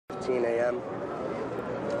15 a.m.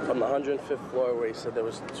 from the 105th floor, where he said there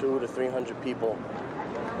was 200 to 300 people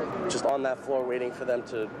just on that floor waiting for them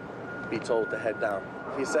to be told to head down.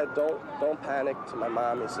 He said, don't panic, to my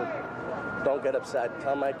mom. He said, don't get upset.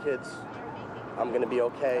 Tell my kids I'm going to be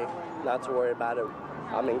okay, not to worry about it.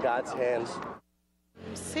 I'm in God's hands.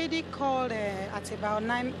 Sadie called at about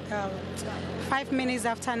 5 minutes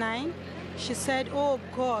after 9. She said, oh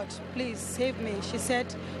God, please save me. She said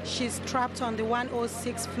she's trapped on the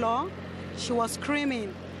 106th floor. She was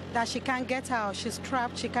screaming that she can't get out. She's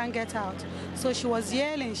trapped, she can't get out. So she was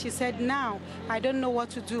yelling. She said, now, I don't know what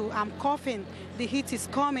to do. I'm coughing. The heat is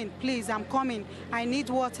coming. Please, I'm coming. I need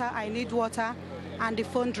water, I need water. And the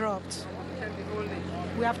phone dropped.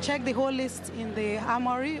 We have checked the whole list in the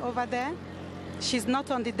armory over there. She's not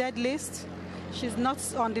on the dead list. She's not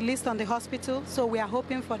on the list on the hospital, so we are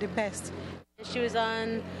hoping for the best. She was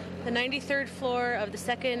on the 93rd floor of the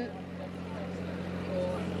 2nd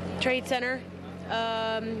Trade Center.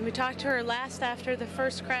 We talked to her last after the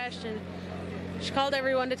first crash, and she called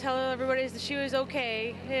everyone to tell everybody that she was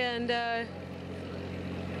okay. And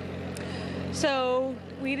so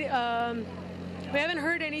we haven't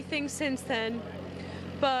heard anything since then,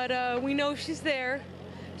 but we know she's there.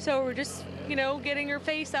 So we're just, getting her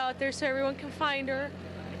face out there so everyone can find her.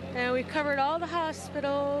 And we covered all the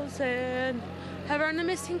hospitals and have her on the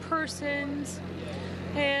missing persons.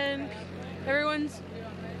 And everyone's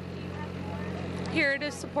here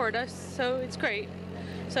to support us, so it's great.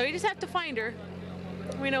 So you just have to find her.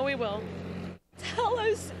 We know we will. Tell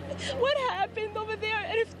us what happened over there,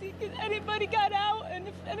 and if anybody got out, and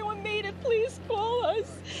if anyone made it, please call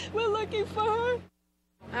us. We're looking for her.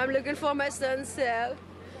 I'm looking for my son, Sal.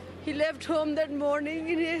 He left home that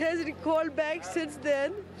morning, and he hasn't called back since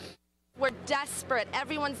then. We're desperate.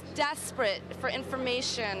 Everyone's desperate for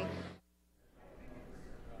information.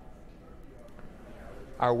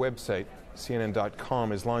 Our website,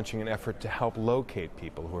 CNN.com, is launching an effort to help locate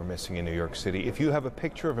people who are missing in New York City. If you have a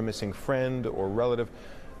picture of a missing friend or relative,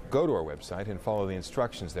 go to our website and follow the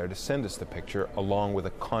instructions there to send us the picture along with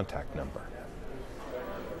a contact number.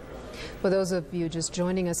 For those of you just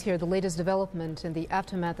joining us here, the latest development in the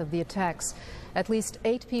aftermath of the attacks. At least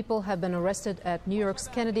 8 people have been arrested at New York's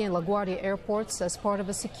Kennedy and LaGuardia airports as part of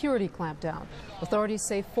a security clampdown. Authorities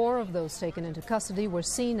say 4 of those taken into custody were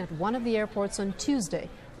seen at one of the airports on Tuesday,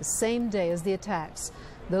 the same day as the attacks.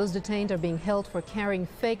 Those detained are being held for carrying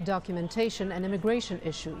fake documentation and immigration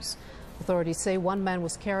issues. Authorities say one man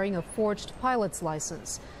was carrying a forged pilot's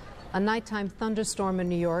license. A nighttime thunderstorm in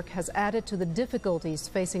New York has added to the difficulties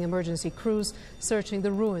facing emergency crews searching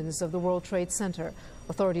the ruins of the World Trade Center.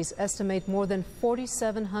 Authorities estimate more than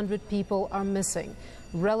 4,700 people are missing.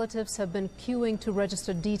 Relatives have been queuing to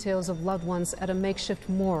register details of loved ones at a makeshift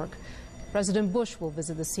morgue. President Bush will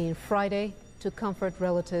visit the scene Friday to comfort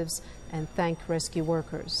relatives and thank rescue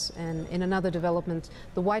workers. And in another development,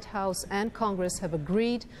 the White House and Congress have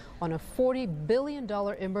agreed on a $40 billion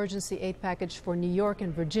emergency aid package for New York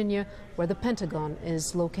and Virginia, where the Pentagon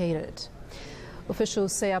is located.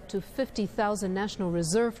 Officials say up to 50,000 National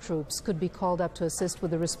Reserve troops could be called up to assist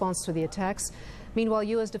with the response to the attacks. Meanwhile,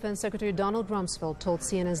 U.S. Defense Secretary Donald Rumsfeld told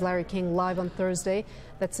CNN's Larry King live on Thursday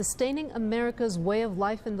that sustaining America's way of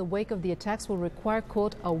life in the wake of the attacks will require,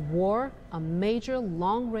 quote, a war, a major,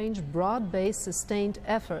 long-range, broad-based, sustained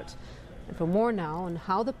effort. And for more now on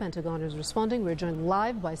how the Pentagon is responding, we're joined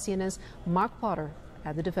live by CNN's Mark Potter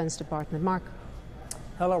at the Defense Department. Mark.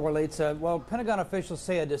 Hello, Walitza. Well, Pentagon officials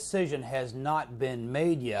say a decision has not been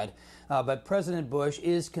made yet, but President Bush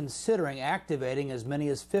is considering activating as many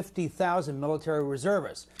as 50,000 military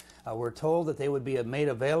reservists. We're told that they would be made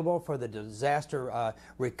available for the disaster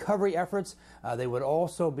recovery efforts. They would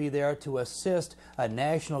also be there to assist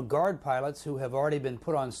National Guard pilots who have already been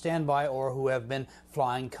put on standby or who have been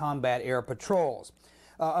flying combat air patrols.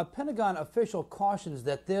 A Pentagon official cautions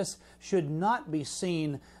that this should not be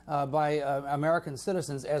seen by American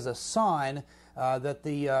citizens as a sign that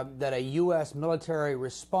a U.S. military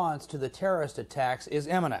response to the terrorist attacks is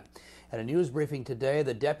imminent. At a news briefing today,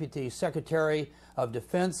 the Deputy Secretary of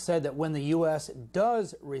Defense said that when the U.S.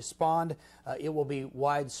 does respond, it will be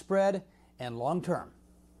widespread and long-term.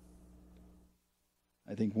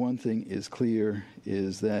 I think one thing is clear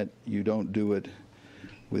is that you don't do it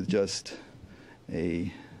with just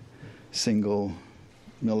a single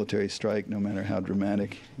military strike, no matter how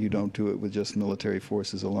dramatic. You don't do it with just military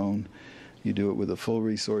forces alone. You do it with the full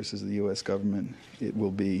resources of the U.S. government. It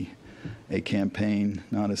will be a campaign,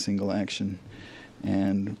 not a single action.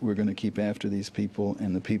 And we're going to keep after these people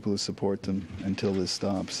and the people who support them until this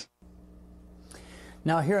stops.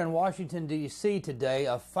 Now, here in Washington, D.C.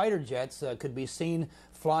 today, fighter jets could be seen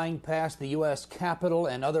flying past the U.S. Capitol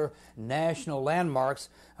and other national landmarks.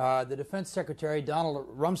 The Defense Secretary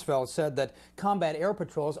Donald Rumsfeld said that combat air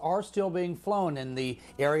patrols are still being flown in the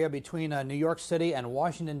area between New York City and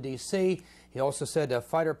Washington, D.C. He also said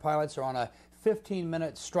fighter pilots are on a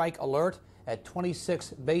 15-minute strike alert at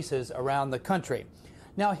 26 bases around the country.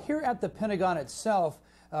 Now, here at the Pentagon itself,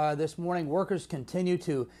 this morning, workers continue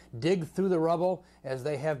to dig through the rubble as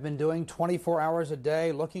they have been doing 24 hours a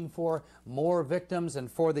day, looking for more victims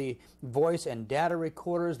and for the voice and data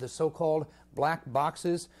recorders, the so-called black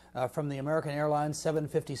boxes from the American Airlines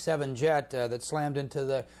 757 jet that slammed into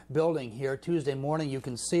the building here Tuesday morning. You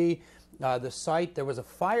can see the site. There was a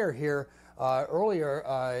fire here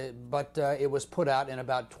earlier, but it was put out in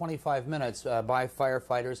about 25 minutes by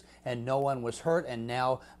firefighters, and no one was hurt, and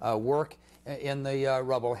now work in the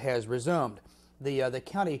rubble has resumed. The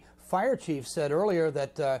county fire chief said earlier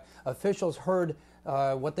that officials heard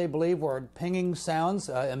what they believe were pinging sounds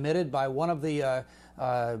emitted by one of the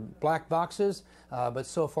black boxes, but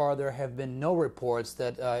so far there have been no reports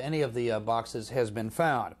that any of the boxes has been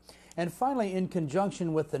found. And finally, in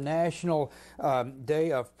conjunction with the National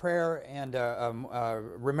Day of Prayer and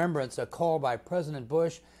Remembrance, a call by President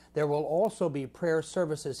Bush, there will also be prayer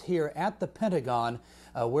services here at the Pentagon,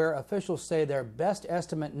 where officials say their best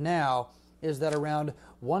estimate now is that around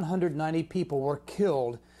 190 people were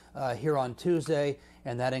killed here on Tuesday,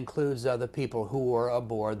 and that includes the people who were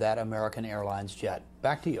aboard that American Airlines jet.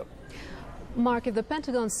 Back to you. Mark, if the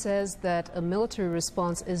Pentagon says that a military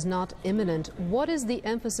response is not imminent, what is the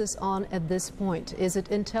emphasis on at this point? Is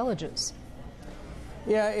it intelligence?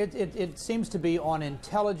 Yeah, it seems to be on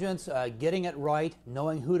intelligence, getting it right,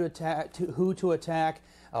 knowing who to attack,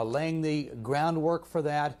 laying the groundwork for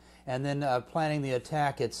that, and then planning the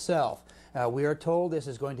attack itself. We are told this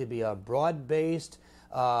is going to be a broad-based,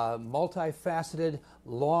 multifaceted,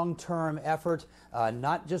 long-term effort,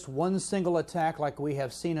 not just one single attack like we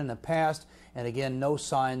have seen in the past, and again, no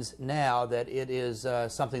signs now that it is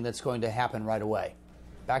something that's going to happen right away.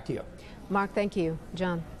 Back to you. Mark, thank you.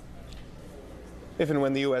 John. If and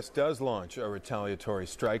when the U.S. does launch a retaliatory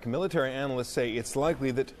strike, military analysts say it's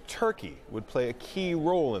likely that Turkey would play a key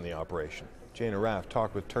role in the operation. Jane Arraf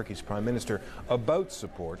talked with Turkey's Prime Minister about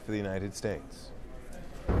support for the United States.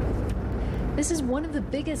 This is one of the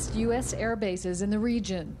biggest U.S. air bases in the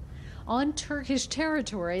region. On Turkish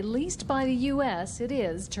territory leased by the U.S., it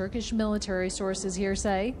is, Turkish military sources here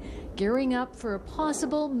say, gearing up for a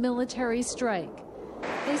possible military strike.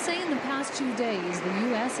 They say in the past 2 days, the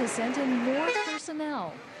U.S. has sent in more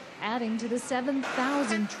personnel, adding to the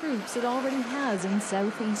 7,000 troops it already has in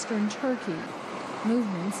southeastern Turkey.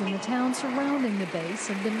 Movements in the town surrounding the base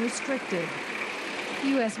have been restricted.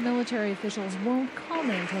 U.S. military officials won't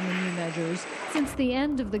comment on the new measures. Since the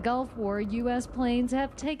end of the Gulf War, U.S. planes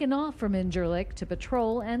have taken off from Incirlik to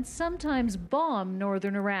patrol and sometimes bomb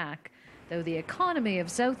northern Iraq, though the economy of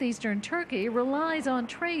southeastern Turkey relies on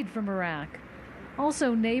trade from Iraq.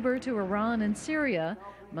 Also neighbor to Iran and Syria,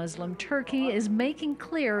 Muslim Turkey is making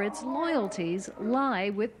clear its loyalties lie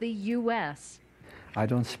with the U.S. I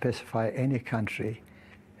don't specify any country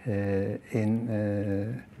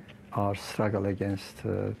in our struggle against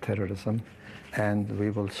terrorism, and we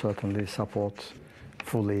will certainly support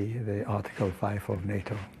fully the Article 5 of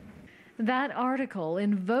NATO. That article,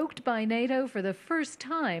 invoked by NATO for the first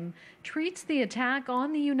time, treats the attack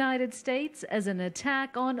on the United States as an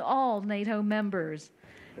attack on all NATO members.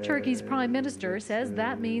 Turkey's prime minister says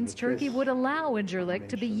that means Turkey would allow Incirlik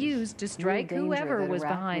to be used to strike whoever was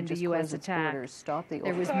behind the U.S. attack.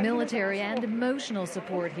 There was military and emotional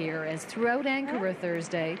support here, as throughout Ankara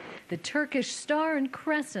Thursday, the Turkish Star and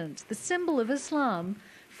Crescent, the symbol of Islam,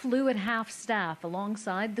 flew at half-staff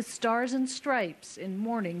alongside the Stars and Stripes in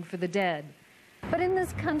mourning for the dead. But in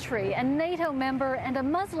this country, a NATO member and a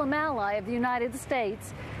Muslim ally of the United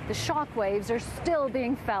States, the shockwaves are still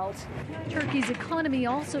being felt. Turkey's economy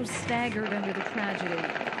also staggered under the tragedy.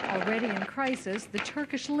 Already in crisis, the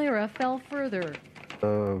Turkish lira fell further.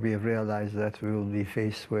 We have realized that we will be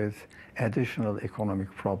faced with additional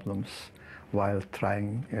economic problems while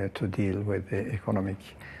trying to deal with the economic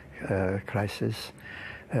crisis.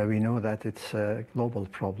 We know that it's a global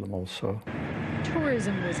problem also.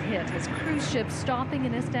 Tourism was hit as cruise ships stopping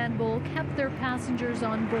in Istanbul kept their passengers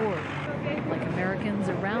on board. Like Americans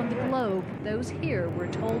around the globe, those here were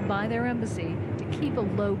told by their embassy to keep a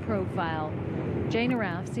low profile. Jane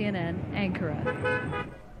Arraf, CNN, Ankara.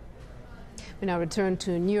 We now return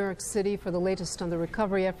to New York City for the latest on the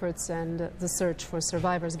recovery efforts and the search for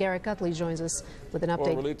survivors. Garrett Cutley joins us with an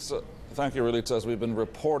update. Well, thank you, Relitza. As we've been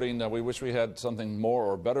reporting, we wish we had something more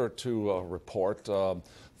or better to report.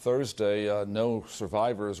 Thursday, no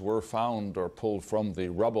survivors were found or pulled from the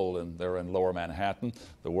rubble there in lower Manhattan.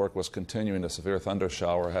 The work was continuing. A severe thunder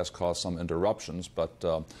shower has caused some interruptions, but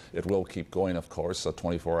it will keep going, of course,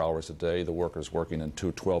 24 hours a day. The workers working in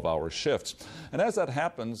 2 12-hour shifts. And as that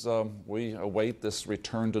happens, we await this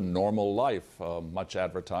return to normal life, much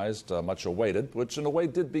advertised, much awaited, which in a way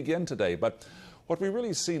did begin today. But what we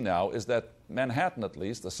really see now is that Manhattan, at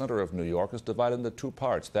least, the center of New York, is divided into 2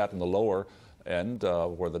 parts, that and the lower end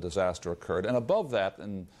where the disaster occurred, and above that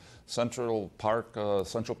in Central Park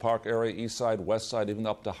area, East Side, West Side, even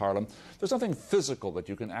up to Harlem, there's nothing physical that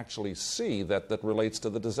you can actually see that relates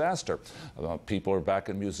to the disaster. People are back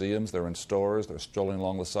in museums, they're in stores, they're strolling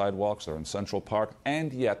along the sidewalks, they're in Central Park,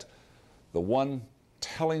 and yet the one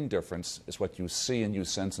telling difference is what you see and you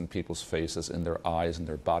sense in people's faces, in their eyes, in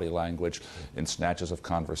their body language, in snatches of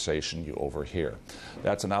conversation you overhear.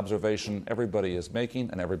 That's an observation everybody is making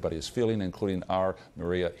and everybody is feeling, including our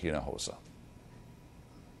Maria Hinojosa.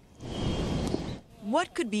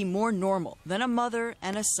 What could be more normal than a mother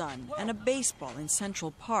and a son and a baseball in Central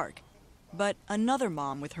Park? But another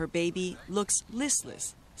mom with her baby looks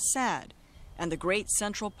listless, sad, and the great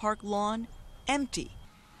Central Park lawn empty.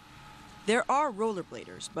 There are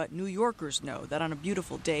rollerbladers, but New Yorkers know that on a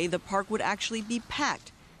beautiful day, the park would actually be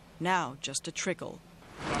packed. Now, just a trickle.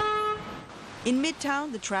 In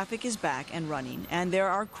Midtown, the traffic is back and running, and there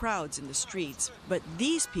are crowds in the streets. But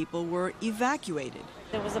these people were evacuated.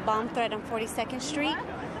 There was a bomb threat on 42nd Street,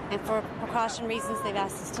 and for precaution reasons, they've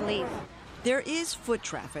asked us to leave. There is foot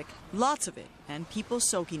traffic, lots of it, and people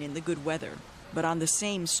soaking in the good weather. But on the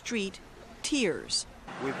same street, tears.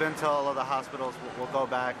 We've been to all of the hospitals. We'll go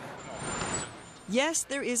back. Yes,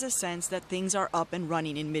 there is a sense that things are up and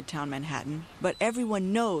running in Midtown Manhattan, but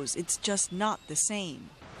everyone knows it's just not the same.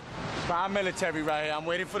 I'm military right here. I'm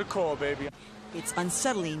waiting for the call, baby. It's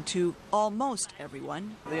unsettling to almost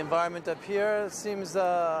everyone. The environment up here seems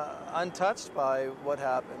untouched by what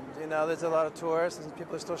happened. You know, there's a lot of tourists and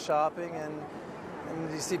people are still shopping,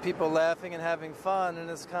 and you see people laughing and having fun, and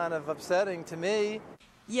it's kind of upsetting to me.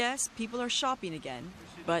 Yes, people are shopping again,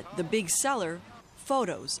 but the big seller,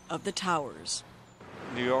 photos of the towers.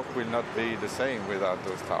 New York will not be the same without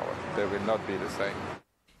those towers. They will not be the same.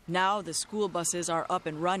 Now the school buses are up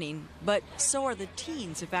and running, but so are the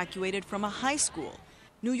teens evacuated from a high school.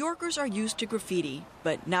 New Yorkers are used to graffiti,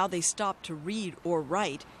 but now they stop to read or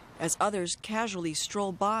write as others casually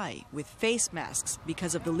stroll by with face masks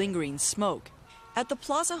because of the lingering smoke. At the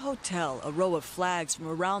Plaza Hotel, a row of flags from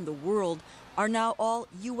around the world are now all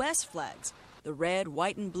U.S. flags. The red,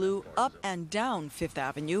 white, and blue up and down Fifth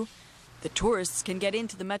Avenue. The tourists can get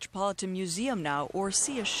into the Metropolitan Museum now or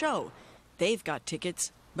see a show. They've got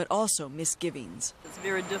tickets, but also misgivings. It's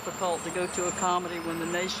very difficult to go to a comedy when the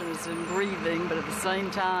nation is in grieving, but at the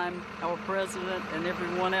same time, our president and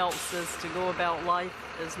everyone else says to go about life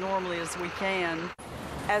as normally as we can.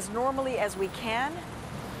 As normally as we can?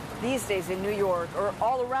 These days in New York or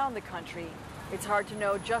all around the country, it's hard to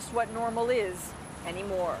know just what normal is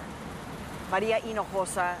anymore. Maria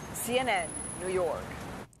Hinojosa, CNN, New York.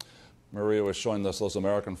 Maria was showing us those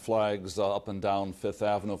American flags up and down Fifth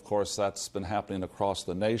Avenue. Of course, that's been happening across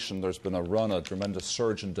the nation. There's been a tremendous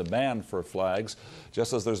surge in demand for flags,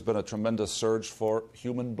 just as there's been a tremendous surge for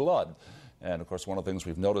human blood. And, of course, one of the things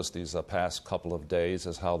we've noticed these past couple of days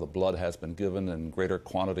is how the blood has been given in greater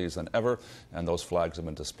quantities than ever, and those flags have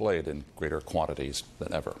been displayed in greater quantities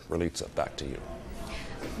than ever. Relitza, back to you.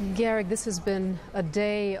 Garrick, this has been a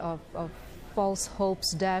day of false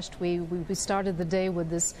hopes dashed. We started the day with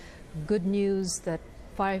this good news that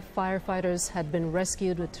 5 firefighters had been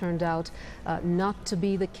rescued. It turned out not to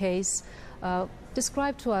be the case.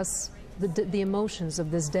 Describe to us the emotions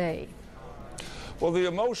of this day. Well, the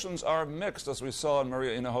emotions are mixed, as we saw in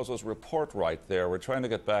Maria Hinojosa's report right there. We're trying to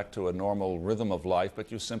get back to a normal rhythm of life,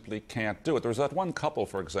 but you simply can't do it. There was that one couple,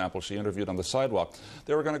 for example, she interviewed on the sidewalk.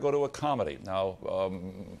 They were going to go to a comedy. Now,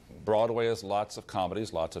 Broadway has lots of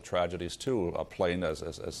comedies, lots of tragedies, too, playing as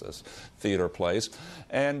theater plays.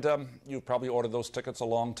 And you probably ordered those tickets a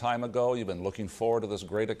long time ago. You've been looking forward to this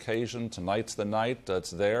great occasion. Tonight's the night.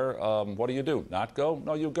 It's there. What do? Not go?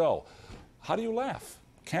 No, you go. How do you laugh?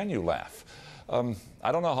 Can you laugh?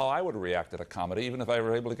 I don't know how I would react at a comedy, even if I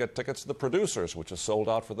were able to get tickets to The Producers, which is sold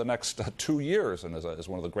out for the next 2 years and is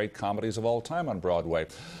one of the great comedies of all time on Broadway.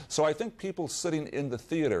 So I think people sitting in the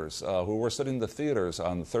theaters, who were sitting in the theaters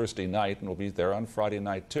on Thursday night and will be there on Friday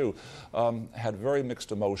night too, had very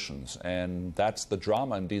mixed emotions. And that's the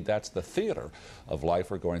drama, indeed, that's the theater of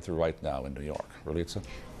life we're going through right now in New York. Relitza?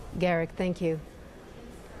 Garrick, thank you.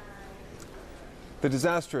 The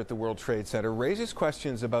disaster at the World Trade Center raises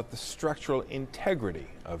questions about the structural integrity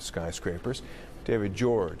of skyscrapers. David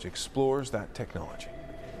George explores that technology.